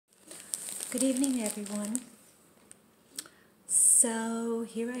Good evening, everyone. So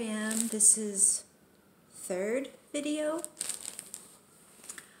here I am. This is third video,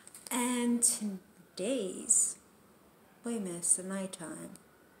 and today's, wait a minute, it's the nighttime.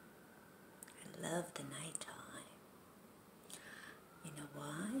 I love the nighttime. You know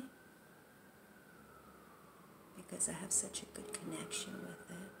why? Because I have such a good connection with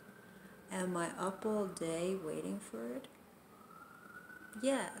it. Am I up all day waiting for it?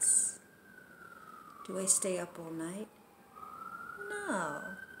 Yes. Do I stay up all night? No.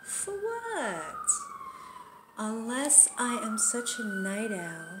 For what? Unless I am such a night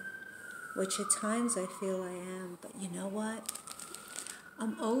owl, which at times I feel I am, but you know what?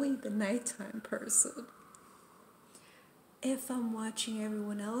 I'm only the nighttime person. If I'm watching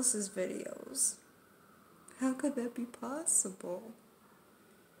everyone else's videos, how could that be possible?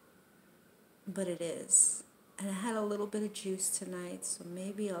 But it is. And I had a little bit of juice tonight, so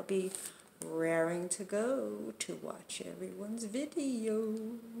maybe I'll be raring to go to watch everyone's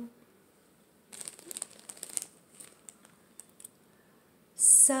video.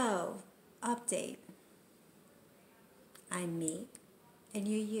 So, update. I'm me, and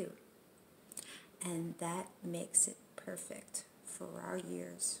you're you. And that makes it perfect for our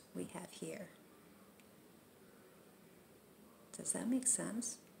years we have here. Does that make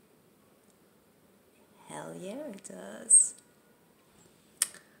sense? Hell yeah, it does.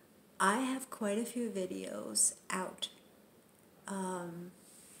 I have quite a few videos out.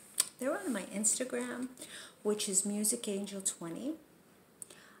 They're on my Instagram, which is musicangel20.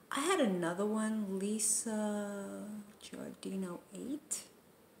 I had another one, Lisa Giardino 8.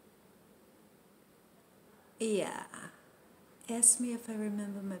 Yeah. Ask me if I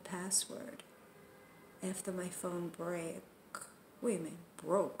remember my password after my phone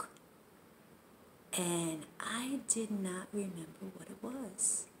broke. And I did not remember what it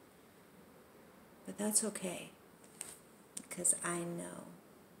was. But that's okay, because I know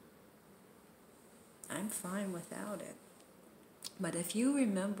I'm fine without it. But if you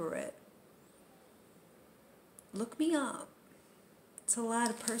remember it, look me up. It's a lot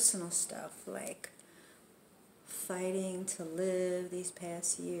of personal stuff, like fighting to live these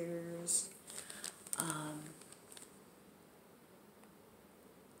past years.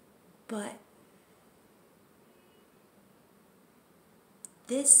 But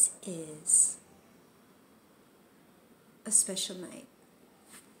this is a special night.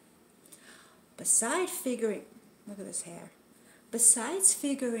 Besides figuring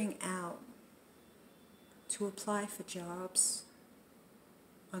out to apply for jobs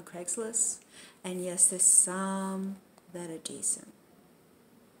on Craigslist, and yes, there's some that are decent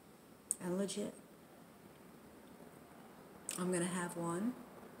and legit. I'm going to have one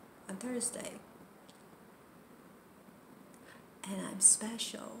on Thursday. And I'm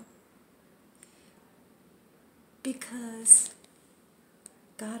special because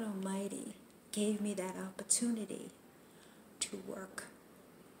God Almighty gave me that opportunity to work.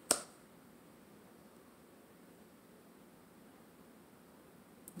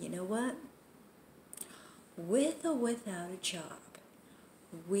 You know what? With or without a job,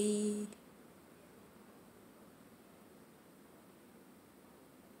 we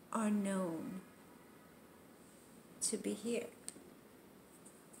are known to be here.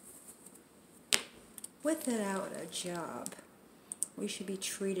 Without a job, we should be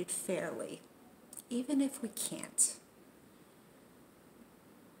treated fairly, even if we can't.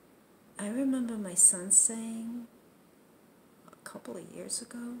 I remember my son saying a couple of years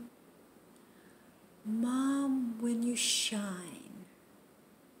ago, "Mom, when you shine,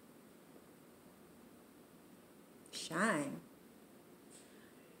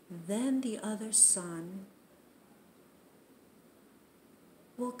 then the other son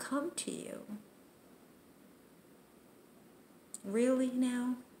will come to you." Really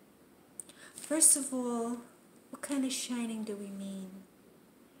now? First of all, what kind of shining do we mean?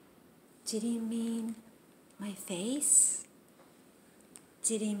 Did he mean my face?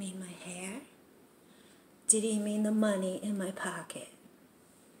 Did he mean my hair? Did he mean the money in my pocket?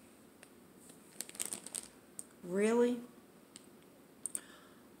 Really?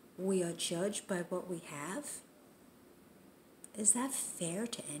 We are judged by what we have? Is that fair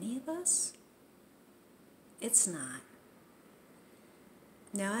to any of us? It's not.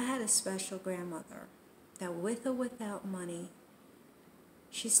 Now, I had a special grandmother that with or without money,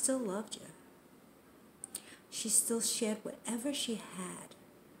 she still loved you. She still shared whatever she had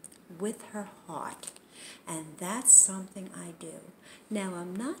with her heart. And that's something I do. Now,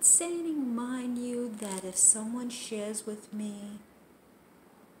 I'm not saying, mind you, that if someone shares with me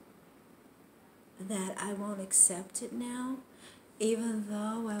that I won't accept it now, even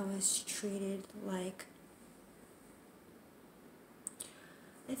though I was was treated like,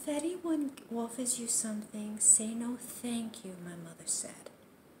 if anyone offers you something, say no thank you, my mother said.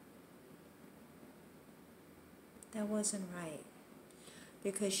 That wasn't right,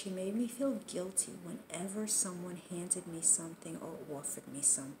 because she made me feel guilty whenever someone handed me something or offered me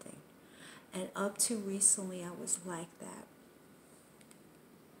something. And up to recently, I was like that.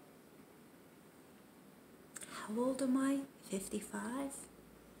 How old am I? 55?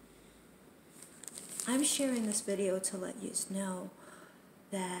 I'm sharing this video to let you know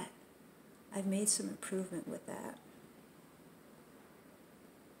that I've made some improvement with that.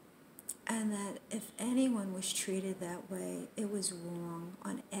 And that if anyone was treated that way, it was wrong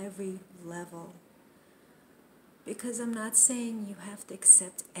on every level. Because I'm not saying you have to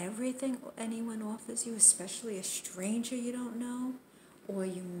accept everything anyone offers you, especially a stranger you don't know, or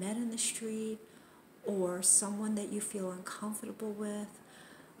you met in the street, or someone that you feel uncomfortable with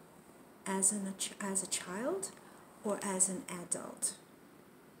as a child or as an adult.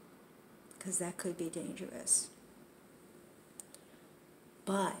 Because that could be dangerous.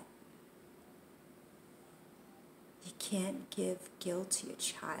 But you can't give guilt to your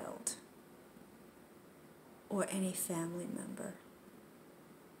child or any family member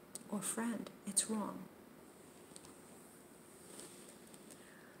or friend. It's wrong.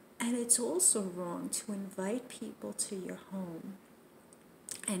 And it's also wrong to invite people to your home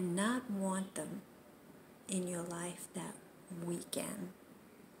and not want them in your life that weekend.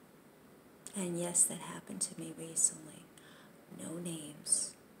 And yes, that happened to me recently. No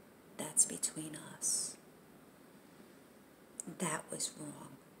names. That's between us. That was wrong.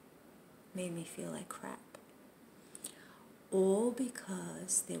 Made me feel like crap. All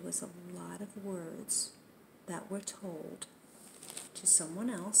because there was a lot of words that were told to someone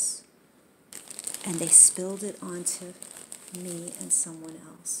else, and they spilled it onto me and someone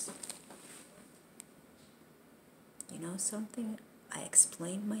else. You know something? I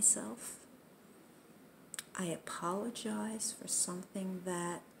explained myself. I apologized for something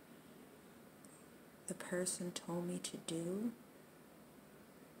that the person told me to do,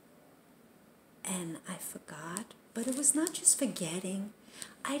 and I forgot. But it was not just forgetting.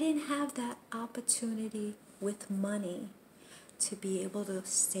 I didn't have that opportunity with money to be able to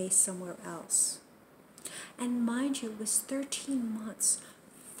stay somewhere else. And mind you, it was 13 months.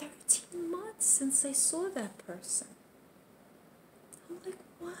 13 months since I saw that person. I'm like,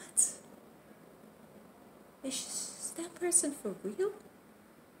 what? Is that person for real?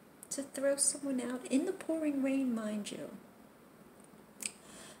 To throw someone out in the pouring rain, mind you.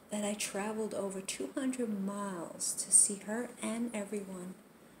 That I traveled over 200 miles to see her and everyone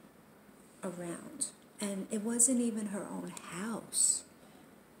around. And it wasn't even her own house.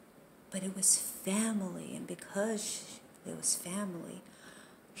 But it was family. And because it was family,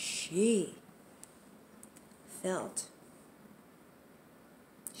 she felt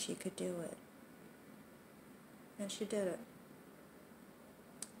she could do it. And she did it.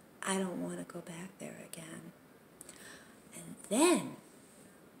 I don't want to go back there again. And then,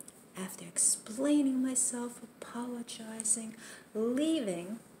 after explaining myself, apologizing,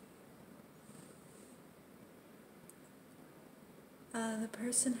 leaving, the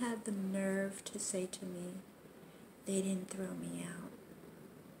person had the nerve to say to me, they didn't throw me out.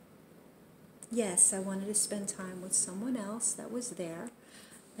 Yes, I wanted to spend time with someone else that was there,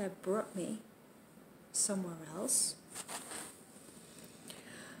 that brought me somewhere else.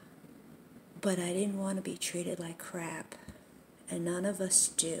 But I didn't want to be treated like crap, and none of us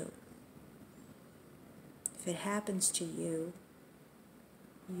do. If it happens to you,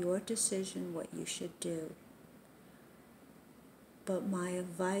 your decision what you should do. But my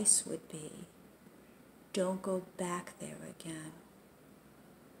advice would be, don't go back there again.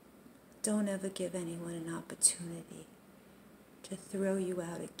 Don't ever give anyone an opportunity to throw you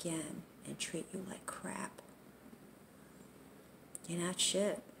out again and treat you like crap. You're not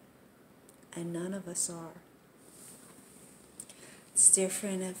shit. And none of us are. It's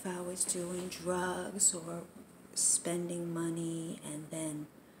different if I was doing drugs or spending money and then,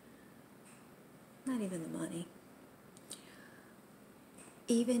 not even the money.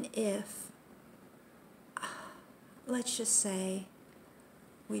 Even if, let's just say,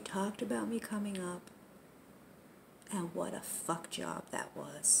 we talked about me coming up and what a fuck job that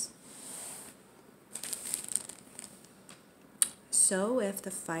was. So after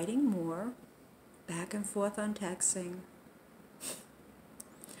fighting more, back and forth on texting,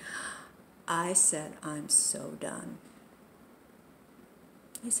 I said, I'm so done.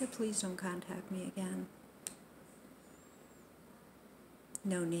 He said, please don't contact me again.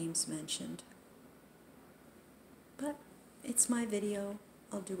 No names mentioned. But it's my video.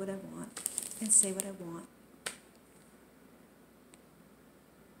 I'll do what I want and say what I want.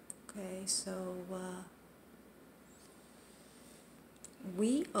 Okay, so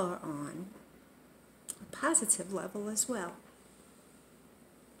we are on a positive level as well.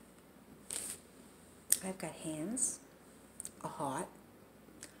 I've got hands, a heart,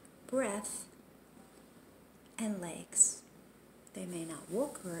 breath, and legs. They may not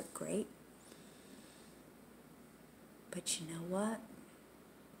walk great, but you know what?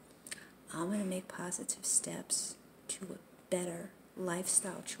 I'm going to make positive steps to a better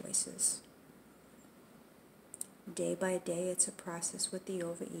lifestyle choices. Day by day, it's a process with the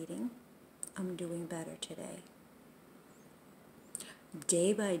overeating. I'm doing better today.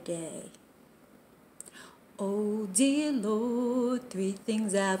 Day by day. Oh dear Lord, 3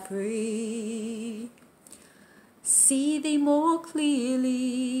 things I pray. See thee more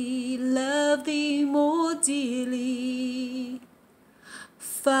clearly, love thee more dearly,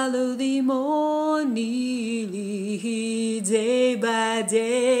 follow thee more nearly, day by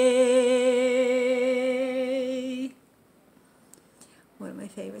day. One of my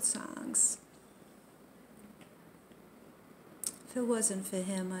favorite songs. If it wasn't for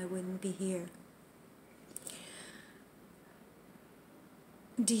him, I wouldn't be here.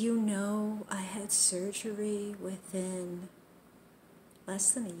 Do you know I had surgery within less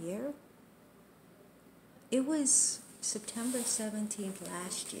than a year? It was September 17th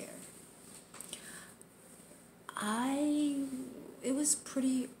last year. It was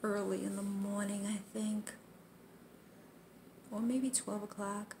pretty early in the morning, I think, or maybe 12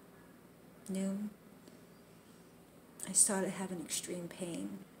 o'clock, noon. I started having extreme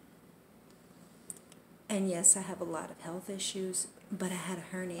pain. And yes, I have a lot of health issues, but I had a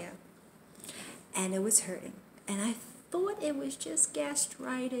hernia, and it was hurting. And I thought it was just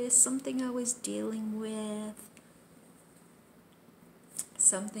gastritis, something I was dealing with,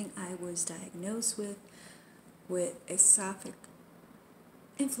 something I was diagnosed with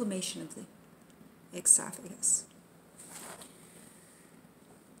inflammation of the esophagus.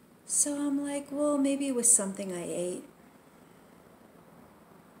 So I'm like, well, maybe it was something I ate.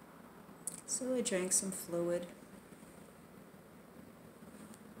 So I drank some fluid.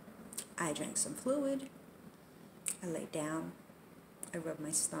 I laid down. I rubbed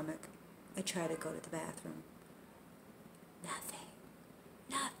my stomach. I tried to go to the bathroom. Nothing.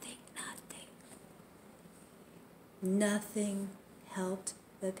 Nothing helped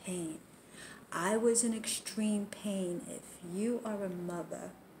the pain. I was in extreme pain. If you are a mother,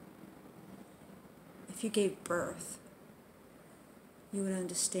 if you gave birth, you would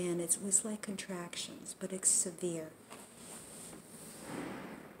understand it was like contractions, but it's severe.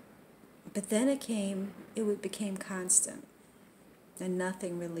 But then it became constant, and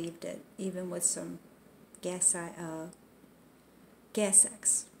nothing relieved it, even with some Gas-X,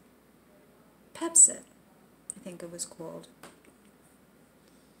 Pepsid, I think it was called.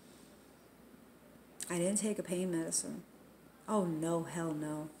 I didn't take a pain medicine. Oh no, hell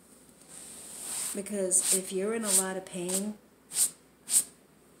no. Because if you're in a lot of pain,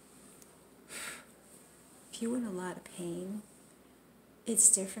 it's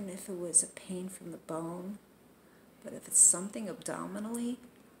different if it was a pain from the bone. But if it's something abdominally,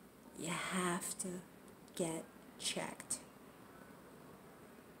 you have to get checked.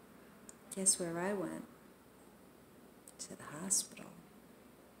 Guess where I went? To the hospital.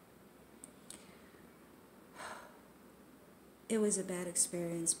 It was a bad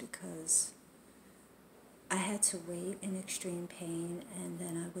experience because I had to wait in extreme pain, and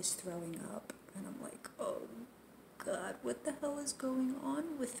then I was throwing up. And I'm like, oh God, what the hell is going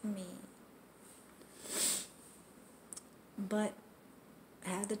on with me? But I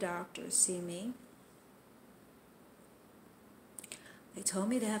had the doctors see me. They told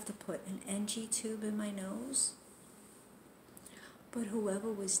me to have to put an NG tube in my nose. But whoever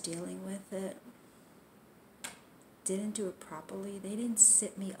was dealing with it didn't do it properly. They didn't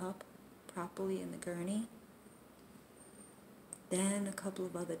sit me up properly in the gurney. Then a couple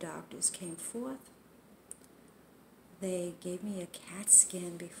of other doctors came forth. They gave me a CAT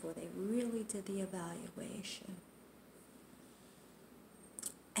scan before they really did the evaluation.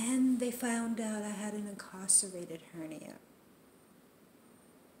 And they found out I had an incarcerated hernia.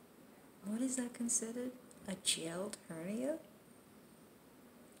 What is that considered? A jailed hernia?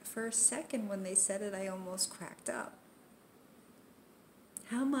 For a second when they said it, I almost cracked up.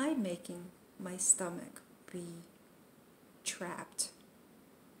 How am I making my stomach be trapped?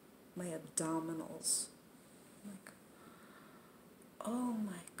 My abdominals. Like, oh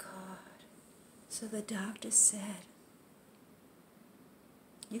my God. So the doctor said,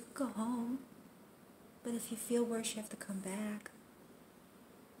 you can go home, but if you feel worse, you have to come back.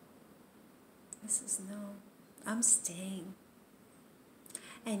 I says, no, I'm staying.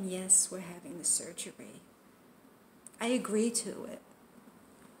 And yes, we're having the surgery. I agree to it.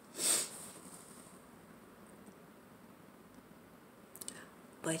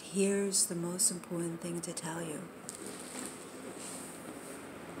 But here's the most important thing to tell you.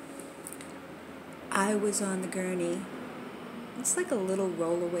 I was on the gurney. It's like a little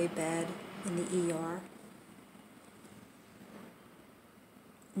rollaway bed in the ER.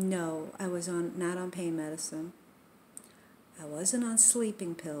 No, I was not on pain medicine. I wasn't on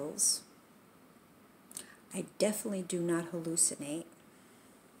sleeping pills. I definitely do not hallucinate.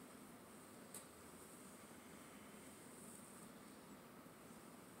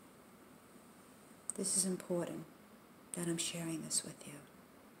 This is important that I'm sharing this with you.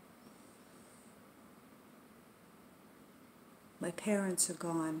 My parents are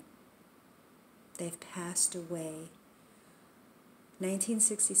gone. They've passed away.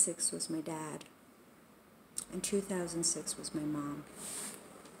 1966 was my dad, and 2006 was my mom.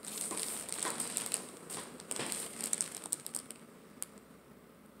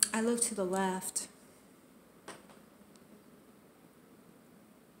 I look to the left.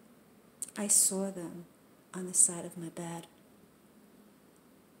 I saw them on the side of my bed.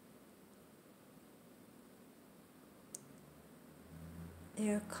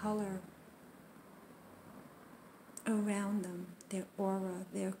 Their color around them, their aura,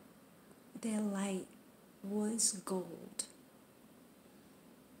 their light was gold.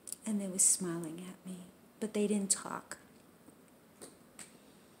 And they were smiling at me, but they didn't talk.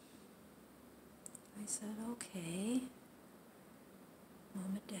 I said, okay,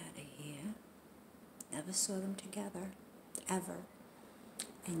 Mom and Dad are here. Never saw them together, ever.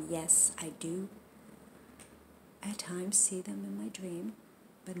 And yes, I do at times see them in my dream,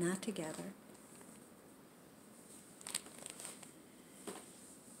 but not together.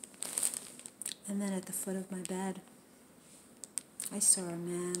 And then at the foot of my bed, I saw a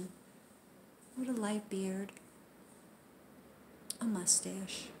man with a light beard, a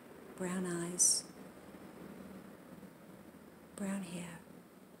mustache, brown eyes, brown hair.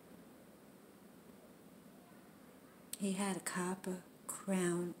 He had a copper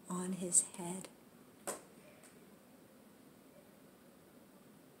crown on his head.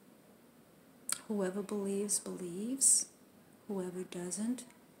 Whoever believes, believes. Whoever doesn't,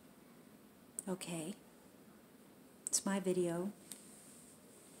 okay. It's my video,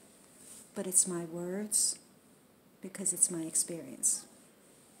 but it's my words because it's my experience.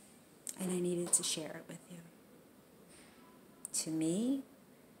 And I needed to share it with you. To me,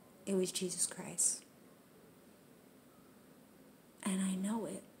 it was Jesus Christ. And I know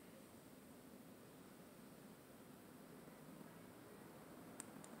it.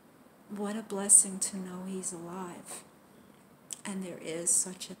 What a blessing to know He's alive. And there is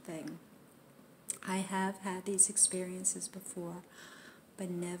such a thing. I have had these experiences before, but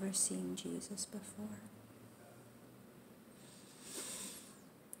never seen Jesus before.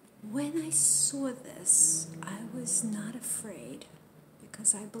 When I saw this, I was not afraid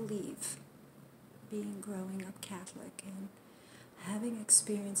because I believe, being growing up Catholic and having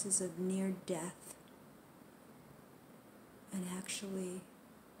experiences of near death and actually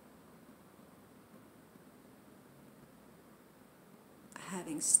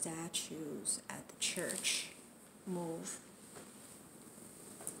having statues at the church move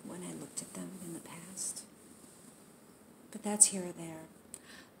when I looked at them in the past. But that's here or there.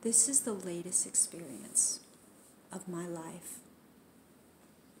 This is the latest experience of my life.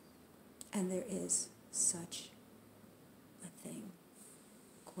 And there is such a thing,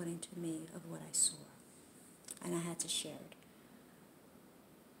 according to me, of what I saw. And I had to share it.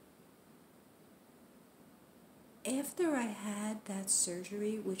 After I had that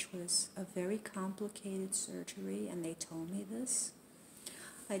surgery, which was a very complicated surgery, and they told me this,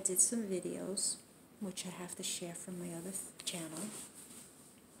 I did some videos, which I have to share from my other channel.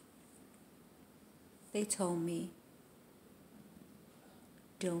 They told me,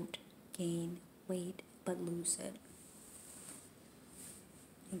 don't gain weight, but lose it.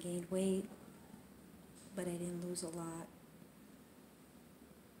 I gained weight, but I didn't lose a lot.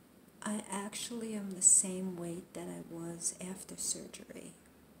 I actually am the same weight that I was after surgery,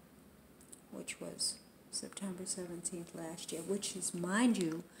 which was September 17th last year, which is, mind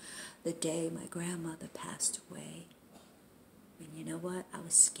you, the day my grandmother passed away. And you know what? I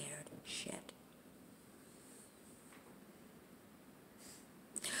was scared shit.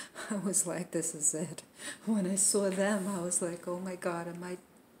 I was like, this is it. When I saw them, I was like, oh my God, am I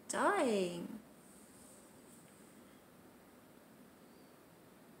dying?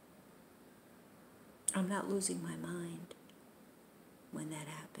 I'm not losing my mind. When that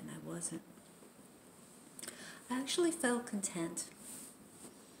happened, I wasn't. I actually felt content.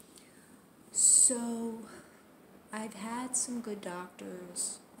 So I've had some good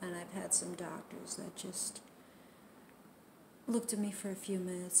doctors, and I've had some doctors that just looked at me for a few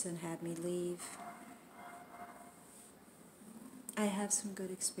minutes and had me leave. I have some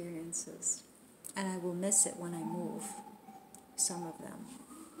good experiences, and I will miss it when I move, some of them.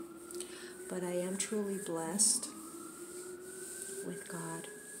 But I am truly blessed with God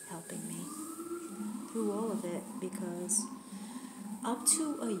helping me through all of it, because up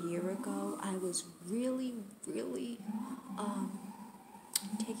to a year ago, I was really, really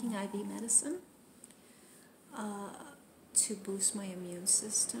taking IV medicine to boost my immune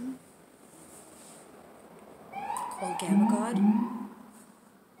system called Gamma God,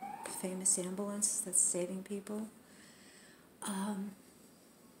 famous ambulance that's saving people.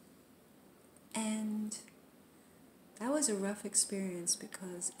 And that was a rough experience,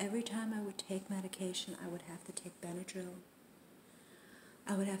 because every time I would take medication, I would have to take Benadryl.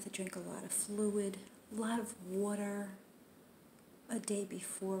 I would have to drink a lot of fluid, a lot of water a day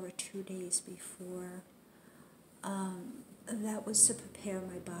before or 2 days before. That was to prepare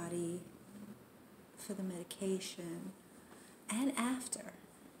my body for the medication and after.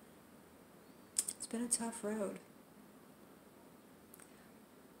 It's been a tough road.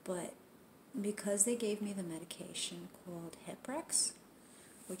 But because they gave me the medication called Heprex,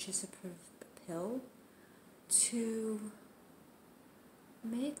 which is a pill to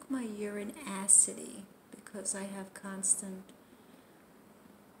make my urine acidy, because I have constant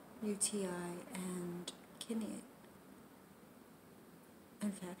UTI and kidney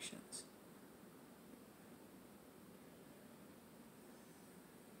infections.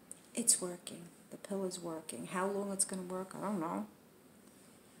 It's working. The pill is working. How long it's going to work, I don't know.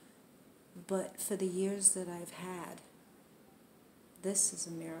 But for the years that I've had, this is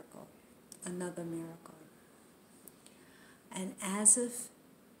a miracle. Another miracle. And as of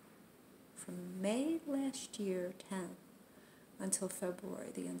from May last year, 10th, until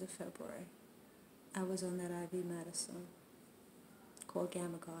February, the end of February, I was on that IV medicine called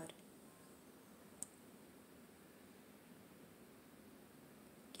Gamma God.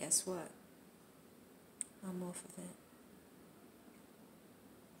 Guess what? I'm off of it.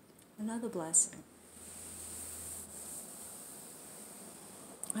 Another blessing.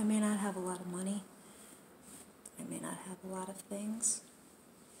 I may not have a lot of money. I may not have a lot of things.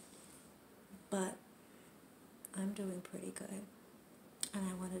 But I'm doing pretty good. And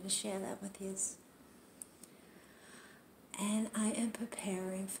I wanted to share that with you. And I am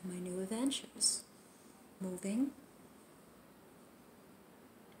preparing for my new adventures. Moving.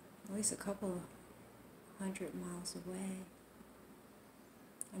 At least a couple 100 miles away.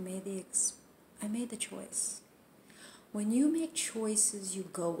 I made the choice. When you make choices, you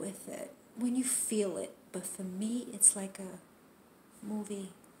go with it. When you feel it. But for me, it's like a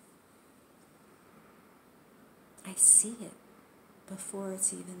movie. I see it before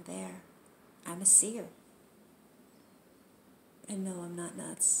it's even there. I'm a seer. And no, I'm not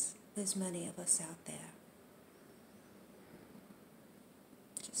nuts. There's many of us out there.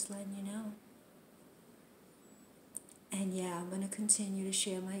 Just letting you know. And yeah, I'm going to continue to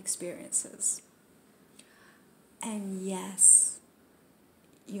share my experiences. And yes,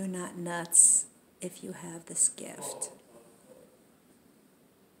 you're not nuts if you have this gift.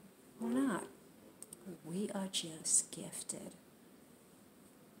 We're not. We are just gifted.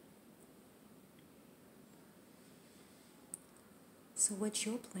 So what's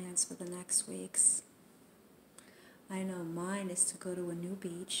your plans for the next weeks? I know mine is to go to a new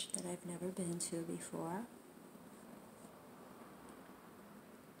beach that I've never been to before.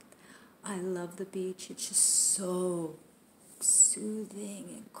 I love the beach. It's just so soothing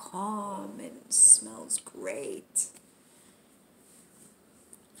and calm, and it smells great.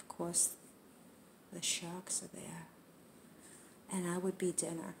 Of course, the sharks are there. And I would be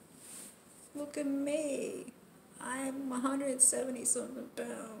dinner. Look at me. I'm 170 something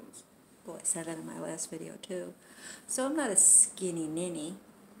pounds. Well, I said that in my last video too. So I'm not a skinny ninny.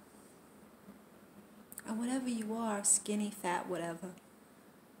 And whatever you are, skinny, fat, whatever,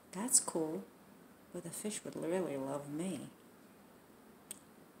 that's cool. But the fish would really love me.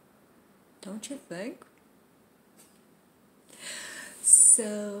 Don't you think?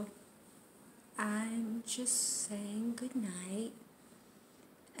 So I'm just saying good night.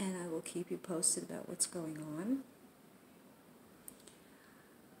 And I will keep you posted about what's going on.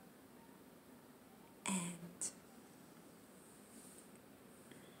 And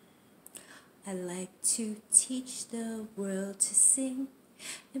I like to teach the world to sing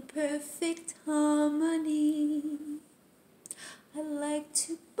in perfect harmony. I like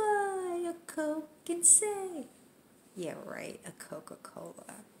to buy a Coke and say, Yeah, right, a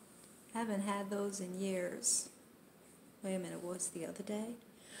Coca-Cola. Haven't had those in years. Wait a minute, what's the other day?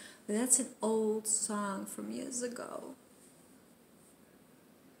 That's an old song from years ago.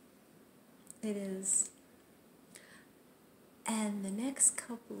 It is. And the next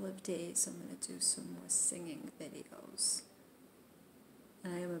couple of days, I'm going to do some more singing videos.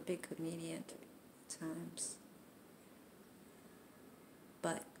 I am a big comedian at times.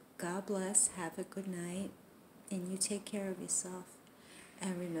 But God bless, have a good night, and you take care of yourself.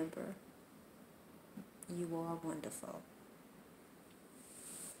 And remember, you are wonderful.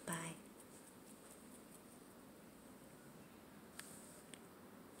 Bye.